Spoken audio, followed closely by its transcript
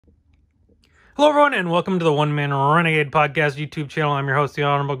Hello, everyone, and welcome to the One Man Renegade Podcast YouTube channel. I'm your host, the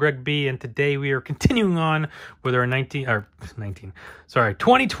Honorable Greg B., and today we are continuing on with our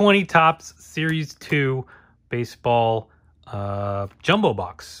 2020 Topps Series 2 Baseball Jumbo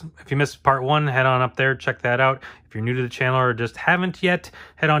Box. If you missed part 1, head on up there, check that out. If you're new to the channel or just haven't yet,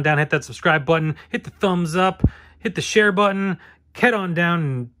 head on down, hit that subscribe button, hit the thumbs up, hit the share button, head on down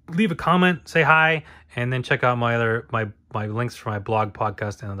and leave a comment, say hi, and then check out my links for my blog,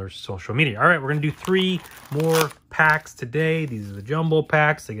 podcast, and other social media. All right, we're going to do 3 more packs today. These are the jumbo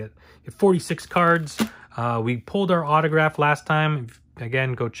packs. They get 46 cards. We pulled our autograph last time.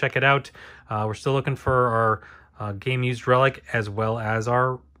 Again, go check it out. We're still looking for our game-used relic as well as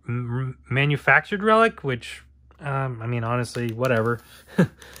our manufactured relic, which, I mean, honestly, whatever.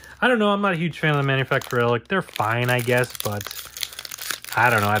 I don't know. I'm not a huge fan of the manufactured relic. They're fine, I guess, but I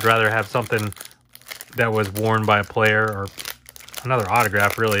don't know. I'd rather have something that was worn by a player or another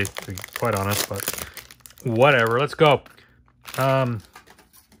autograph, really, to be quite honest, but whatever. Let's go.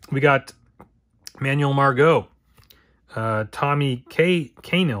 We got Manuel Margot, Tommy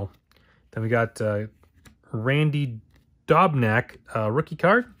Canil. Then we got Randy Dobnak, rookie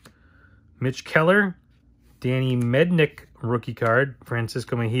card. Mitch Keller, Danny Mednick, rookie card.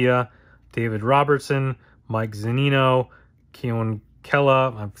 Francisco Mejia, David Robertson, Mike Zunino, Keon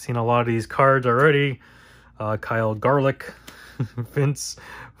Kella. I've seen a lot of these cards already. Kyle Garlick, Vince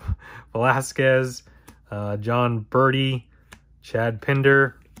Velasquez, John Birdie, Chad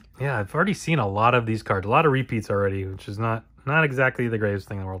Pinder. Yeah, I've already seen a lot of these cards. A lot of repeats already, which is not exactly the greatest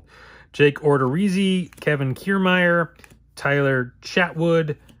thing in the world. Jake Odorizzi, Kevin Kiermaier, Tyler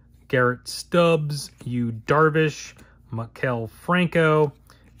Chatwood, Garrett Stubbs, Yu Darvish, Maikel Franco,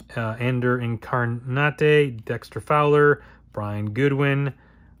 Ender Incarnate, Dexter Fowler, Brian Goodwin.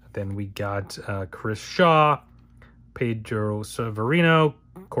 Then we got Chris Shaw, Pedro Severino,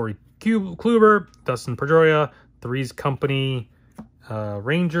 Corey Kluber, Dustin Pedroia, Threes Company,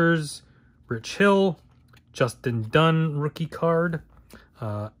 Rangers, Rich Hill, Justin Dunn, rookie card,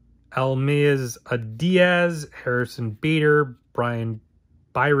 Almeiz Diaz, Harrison Bader,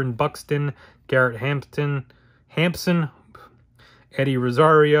 Byron Buxton, Garrett Hampson, Eddie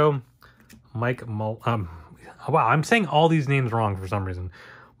Rosario, Mike wow, I'm saying all these names wrong for some reason.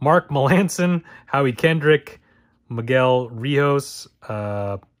 Mark Melanson, Howie Kendrick, Miguel Rios,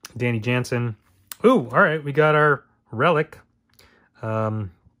 Danny Jansen. Ooh, all right, we got our relic.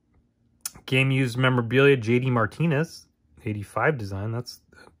 Game-used memorabilia, JD Martinez, 85 design. That's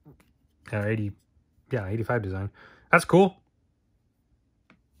 85 design. That's cool.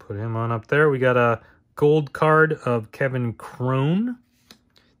 Put him on up there. We got a gold card of Kevin Crone.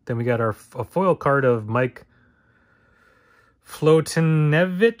 Then we got a foil card of Mike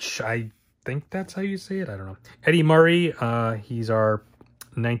Flotinevich. I think that's how you say it. I don't know. Eddie Murray. He's our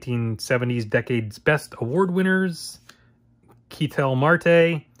 1970s Decade's Best Award winners. Ketel Marte.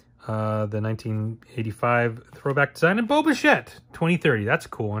 The 1985 throwback design. And Bo Bichette, 2030. That's a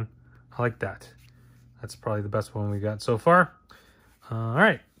cool one. I like that. That's probably the best one we got so far. All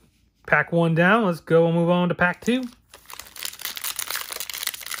right. Pack 1 down. Let's go and move on to pack 2.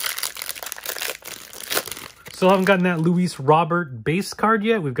 Still haven't gotten that Luis Robert base card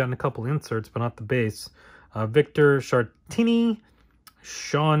yet. We've gotten a couple inserts, but not the base. Victor Chartini,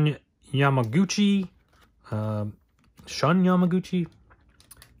 Sean Yamaguchi,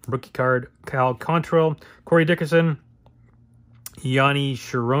 rookie card, Cal Contrell, Corey Dickerson, Yanni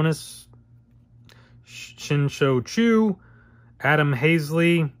Sharonis, Shinsho Chu, Adam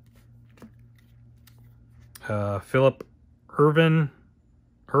Hazley, Philip Irvin,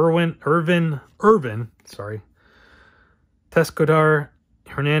 sorry. Tescodar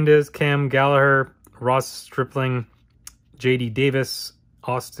Hernandez, Cam Gallagher, Ross Stripling, J.D. Davis,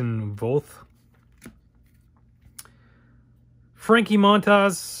 Austin Voth, Frankie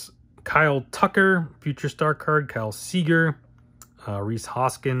Montas, Kyle Tucker, future star card, Kyle Seager, Reese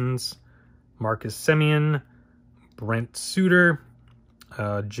Hoskins, Marcus Semien, Brent Suter,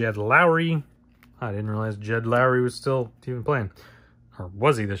 Jed Lowry. I didn't realize Jed Lowry was still even playing. Or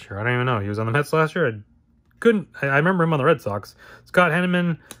was he this year? I don't even know. He was on the Mets last year. I remember him on the Red Sox. Scott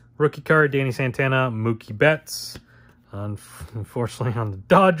Henneman, rookie card, Danny Santana, Mookie Betts. Unfortunately on the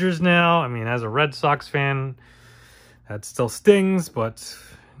Dodgers now. I mean, as a Red Sox fan, that still stings, but...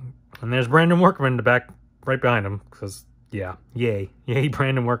 And there's Brandon Workman in the back, right behind him. Because, yeah, yay,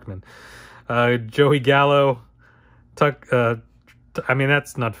 Brandon Workman. Joey Gallo, I mean,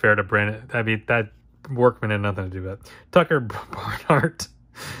 that's not fair to Brandon. I mean, that Workman had nothing to do with it. Tucker Barnhart,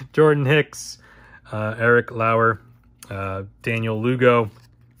 Jordan Hicks, Eric Lauer, Daniel Lugo,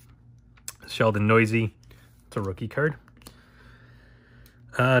 Sheldon Noisy. It's a rookie card.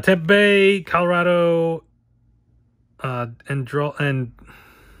 Tampa Bay, Colorado, and Dalton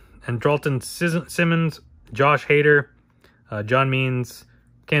Simmons, Josh Hader, John Means,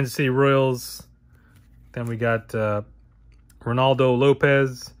 Kansas City Royals. Then we got Ronaldo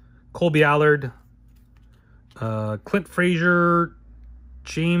Lopez, Colby Allard, Clint Frazier,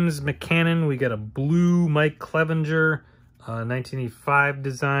 James McCannon. We got a blue Mike Clevenger, 1985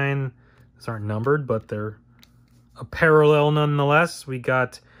 design. These aren't numbered, but they're a parallel nonetheless. We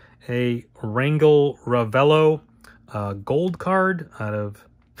got a Rangel Ravello gold card out of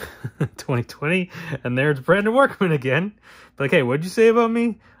 2020. And there's Brandon Workman again. But like, hey, what'd you say about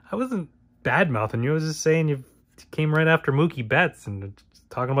me? I wasn't bad-mouthing you. I was just saying you came right after Mookie Betts and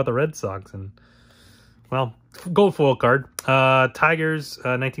talking about the Red Sox. And, well, gold foil card. Tigers,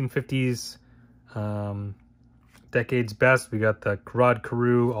 1950s, Decade's Best. We got the Rod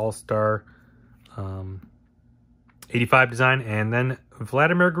Carew All-Star 85 design. And then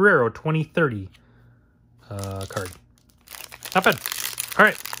Vladimir Guerrero 2030 card. Not bad. All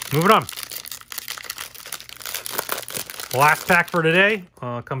right, moving on. Last pack for today.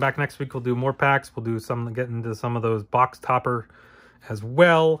 Come back next week. We'll do more packs. We'll do get into some of those box topper as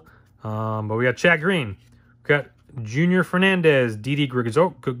well. But we got Chad Green. We got Junior Fernandez, Didi Gregorius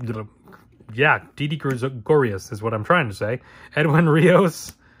is what I'm trying to say. Edwin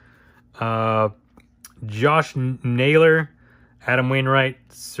Rios, Josh Naylor, Adam Wainwright,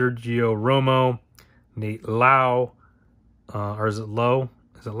 Sergio Romo, Nate Lau, or is it Lowe?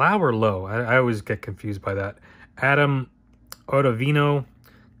 Is it Lau or Lowe? I always get confused by that. Adam Ottavino,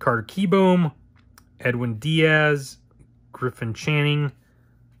 Carter Kieboom, Edwin Diaz, Griffin Channing,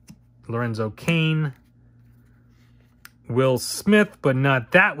 Lorenzo Cain, Will Smith, but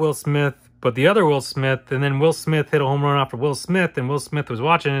not that Will Smith, but the other Will Smith. And then Will Smith hit a home run after Will Smith, and Will Smith was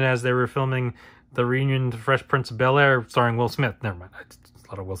watching it as they were filming the reunion to Fresh Prince of Bel-Air starring Will Smith. Never mind. It's a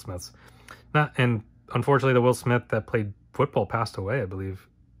lot of Will Smiths. And unfortunately, the Will Smith that played football passed away, I believe.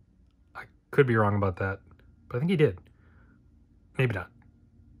 I could be wrong about that, but I think he did. Maybe not.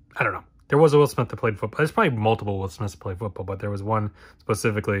 I don't know. There was a Will Smith that played football. There's probably multiple Will Smiths that played football, but there was one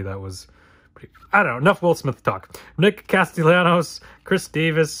specifically that was pretty... I don't know. Enough Will Smith talk. Nick Castellanos, Chris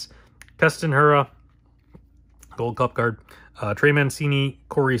Davis, Peston Hura, Gold Cup card. Trey Mancini,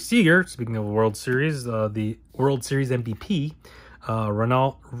 Corey Seager, speaking of World Series, the World Series MVP.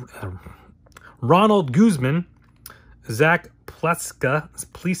 Ronald Guzman, Zach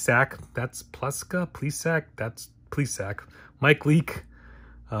Plesac, that's Plesac, Mike Leake,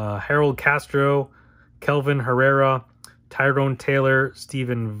 Harold Castro, Kelvin Herrera, Tyrone Taylor,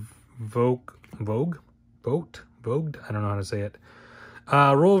 Stephen Vogt, I don't know how to say it.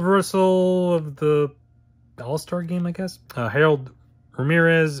 Role reversal of the All-Star game, I guess. Harold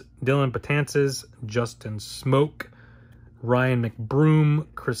Ramirez, Dylan Betances, Justin Smoke, Ryan McBroom,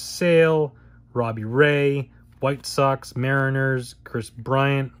 Chris Sale, Robbie Ray, White Sox, Mariners, Chris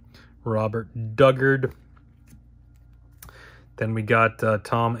Bryant, Robert Duggard. Then we got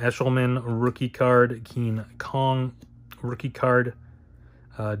Tom Eshelman, rookie card, Keen Kong, rookie card,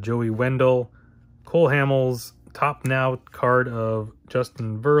 Joey Wendell, Cole Hamels, top now card of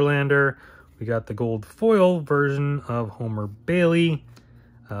Justin Verlander. We got the gold foil version of Homer Bailey.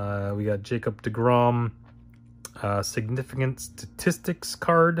 We got Jacob deGrom, significant statistics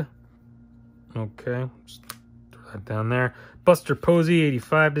card. Okay, just throw that down there. Buster Posey,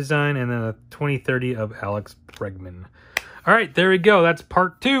 85 design, and then a 2030 of Alex Bregman. All right, there we go. That's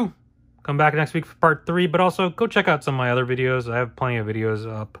part 2. Come back next week for part 3, but also go check out some of my other videos. I have plenty of videos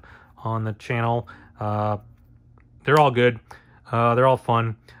up on the channel. They're all good. They're all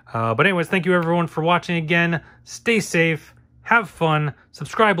fun. But anyways, thank you everyone for watching again. Stay safe. Have fun.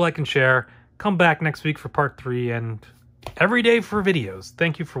 Subscribe, like, and share. Come back next week for part 3 and every day for videos.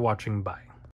 Thank you for watching. Bye.